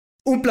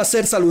Un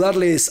placer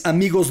saludarles,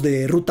 amigos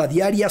de Ruta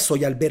Diaria.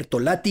 Soy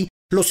Alberto Lati.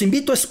 Los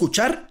invito a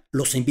escuchar,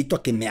 los invito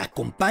a que me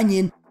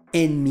acompañen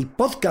en mi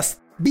podcast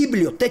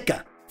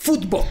Biblioteca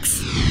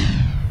Footbox.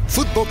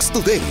 Footbox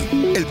Today,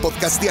 el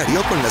podcast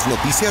diario con las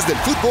noticias del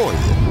fútbol.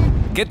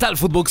 ¿Qué tal,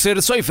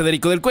 Footboxer? Soy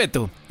Federico del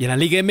Cueto. Y en la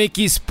Liga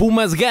MX,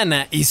 Pumas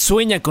gana y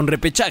sueña con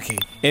repechaje.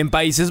 En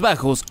Países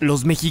Bajos,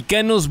 los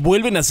mexicanos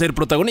vuelven a ser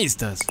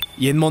protagonistas.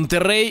 Y en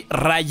Monterrey,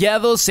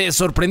 Rayados es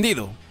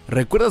sorprendido.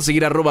 Recuerda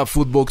seguir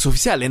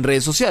 @FootboxOficial en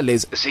redes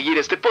sociales, seguir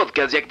este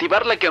podcast y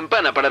activar la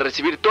campana para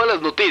recibir todas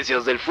las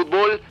noticias del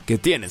fútbol que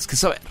tienes que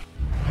saber.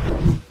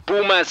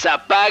 Pumas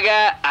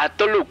apaga a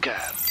Toluca.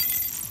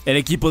 El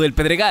equipo del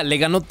Pedregal le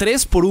ganó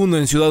 3-1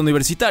 en Ciudad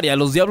Universitaria a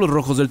los Diablos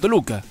Rojos del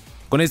Toluca.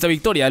 Con esta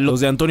victoria, los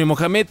de Antonio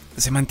Mohamed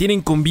se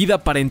mantienen con vida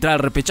para entrar al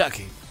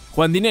repechaje.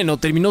 Juan Dineno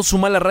terminó su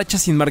mala racha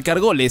sin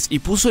marcar goles y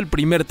puso el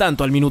primer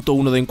tanto al minuto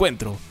 1 de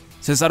encuentro.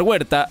 César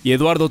Huerta y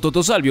Eduardo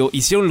Totosalvio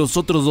hicieron los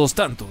otros 2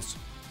 tantos.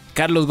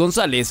 Carlos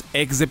González,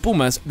 ex de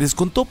Pumas,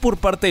 descontó por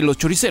parte de los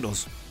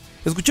choriceros.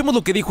 Escuchemos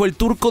lo que dijo el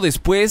turco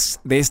después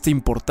de esta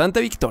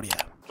importante victoria.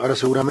 Ahora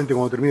seguramente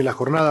cuando termine la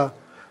jornada,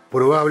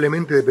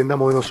 probablemente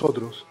dependamos de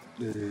nosotros.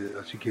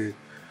 Así que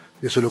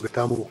eso es lo que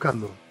estábamos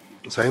buscando.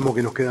 Sabemos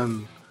que nos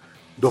quedan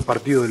 2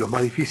 partidos de los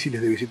más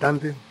difíciles de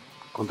visitante,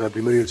 contra el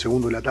primero y el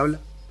segundo de la tabla.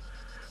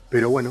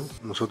 Pero bueno,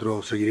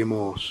 nosotros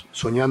seguiremos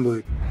soñando.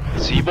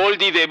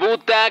 Siboldi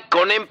debuta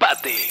con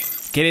empate.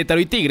 Querétaro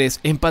y Tigres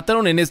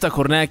empataron en esta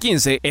jornada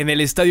 15 en el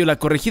Estadio La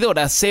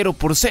Corregidora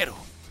 0-0.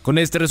 Con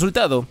este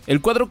resultado,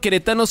 el cuadro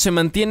queretano se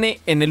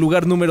mantiene en el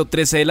lugar número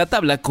 13 de la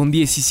tabla con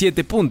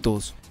 17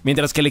 puntos,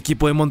 mientras que el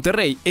equipo de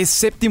Monterrey es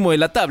séptimo de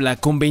la tabla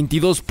con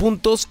 22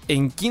 puntos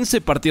en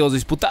 15 partidos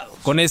disputados.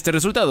 Con este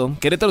resultado,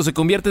 Querétaro se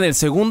convierte en el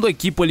segundo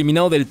equipo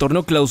eliminado del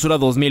torneo Clausura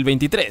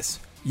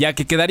 2023, ya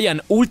que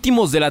quedarían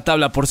últimos de la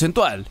tabla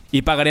porcentual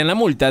y pagarían la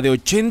multa de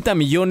 80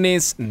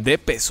 millones de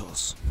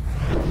pesos.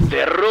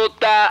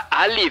 Derrota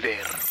al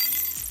líder.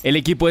 El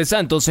equipo de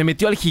Santos se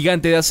metió al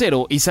Gigante de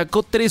Acero y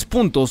sacó 3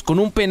 puntos con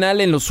un penal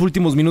en los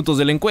últimos minutos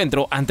del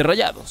encuentro ante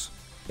Rayados.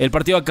 El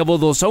partido acabó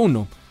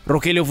 2-1.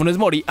 Rogelio Funes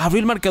Mori abrió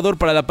el marcador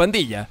para la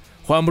pandilla.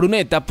 Juan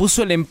Bruneta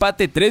puso el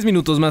empate 3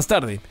 minutos más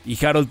tarde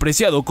y Harold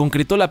Preciado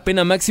concretó la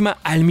pena máxima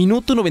al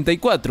minuto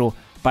 94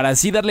 para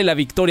así darle la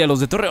victoria a los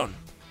de Torreón.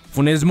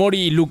 Funes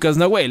Mori y Lucas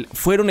Nahuel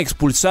fueron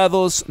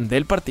expulsados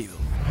del partido.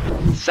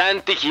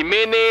 Santi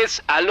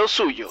Jiménez a lo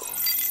suyo.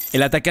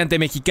 El atacante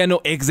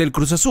mexicano ex del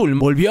Cruz Azul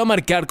volvió a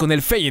marcar con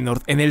el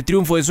Feyenoord en el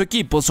triunfo de su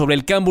equipo sobre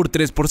el Cambuur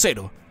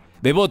 3-0.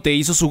 Bebote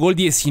hizo su gol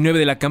 19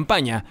 de la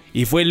campaña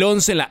y fue el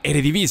 11 en la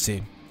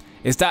Eredivisie.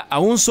 Está a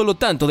un solo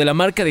tanto de la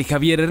marca de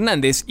Javier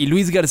Hernández y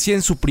Luis García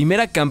en su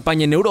primera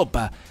campaña en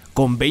Europa,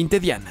 con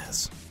 20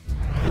 dianas.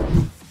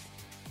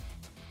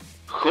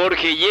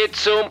 Jorge y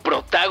Edson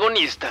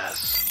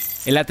protagonistas.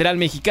 El lateral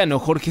mexicano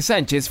Jorge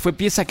Sánchez fue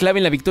pieza clave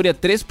en la victoria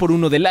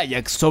 3-1 del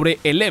Ajax sobre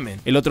el Emmen.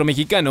 El otro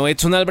mexicano,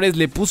 Edson Álvarez,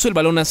 le puso el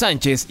balón a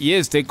Sánchez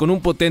y con un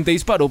potente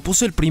disparo,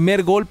 puso el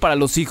primer gol para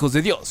los hijos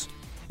de Dios.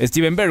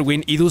 Steven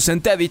Bergwijn y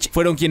Dusan Tadic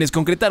fueron quienes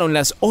concretaron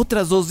las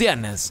otras 2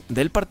 dianas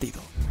del partido.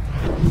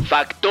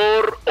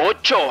 Factor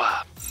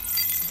Ochoa.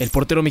 El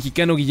portero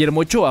mexicano Guillermo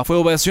Ochoa fue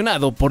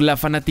ovacionado por la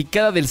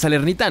fanaticada del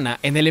Salernitana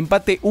en el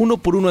empate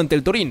 1-1 ante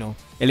el Torino.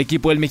 El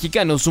equipo del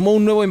mexicano sumó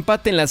un nuevo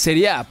empate en la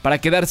Serie A para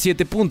quedar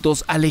 7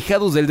 puntos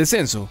alejados del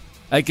descenso.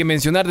 Hay que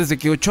mencionar desde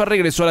que Ochoa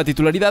regresó a la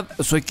titularidad,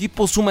 su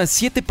equipo suma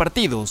 7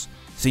 partidos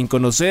sin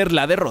conocer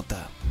la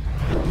derrota.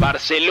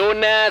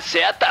 Barcelona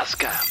se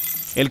atasca.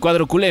 El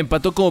cuadro culé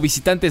empató como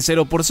visitante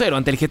 0-0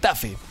 ante el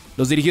Getafe.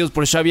 Los dirigidos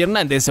por Xavi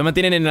Hernández se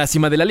mantienen en la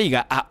cima de la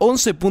liga a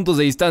 11 puntos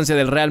de distancia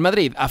del Real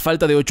Madrid a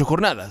falta de 8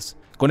 jornadas.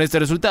 Con este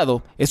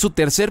resultado, es su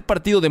tercer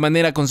partido de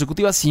manera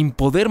consecutiva sin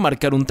poder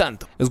marcar un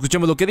tanto.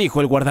 Escuchemos lo que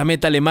dijo el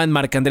guardameta alemán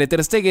Marc-André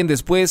ter Stegen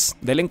después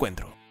del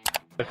encuentro.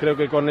 Creo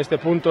que con este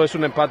punto es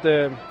un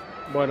empate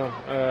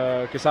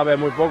que sabe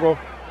muy poco.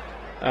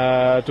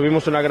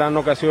 Tuvimos una gran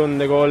ocasión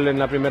de gol en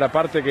la primera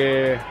parte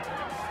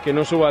que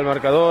no suba al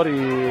marcador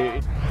y...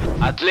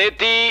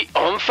 Atleti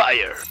on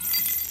fire.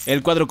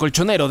 El cuadro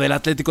colchonero del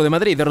Atlético de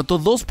Madrid derrotó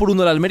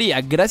 2-1 a la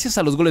Almería gracias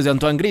a los goles de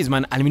Antoine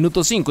Griezmann al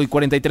minuto 5 y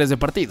 43 de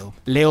partido.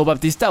 Leo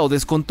Baptistao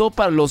descontó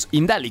para los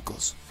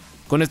indálicos.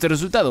 Con este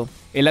resultado,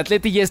 el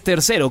Atleti ya es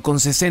tercero con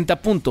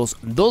 60 puntos,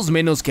 2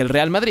 menos que el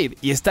Real Madrid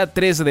y está a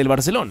 13 del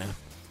Barcelona.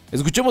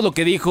 Escuchemos lo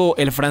que dijo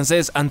el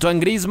francés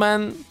Antoine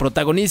Griezmann,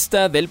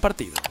 protagonista del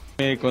partido.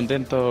 Muy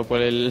contento por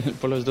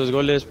los 2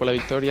 goles, por la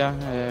victoria.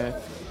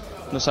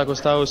 Nos ha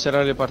costado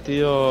cerrar el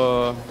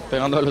partido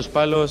pegando a los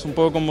palos, un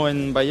poco como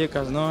en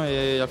Vallecas, ¿no?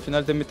 Al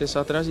final te metes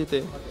atrás y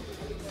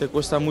te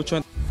cuesta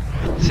mucho.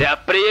 Se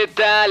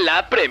aprieta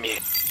la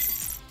Premier.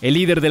 El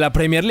líder de la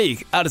Premier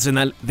League,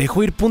 Arsenal,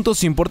 dejó ir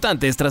puntos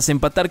importantes tras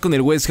empatar con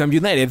el West Ham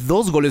United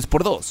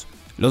 2-2.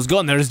 Los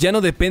Gunners ya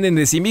no dependen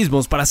de sí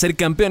mismos para ser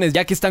campeones,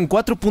 ya que están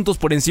 4 puntos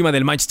por encima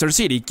del Manchester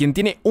City, quien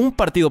tiene un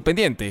partido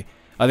pendiente.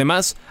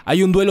 Además,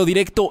 hay un duelo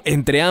directo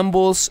entre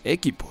ambos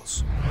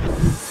equipos.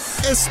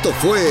 Esto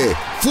fue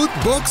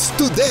Footbox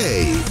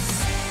Today.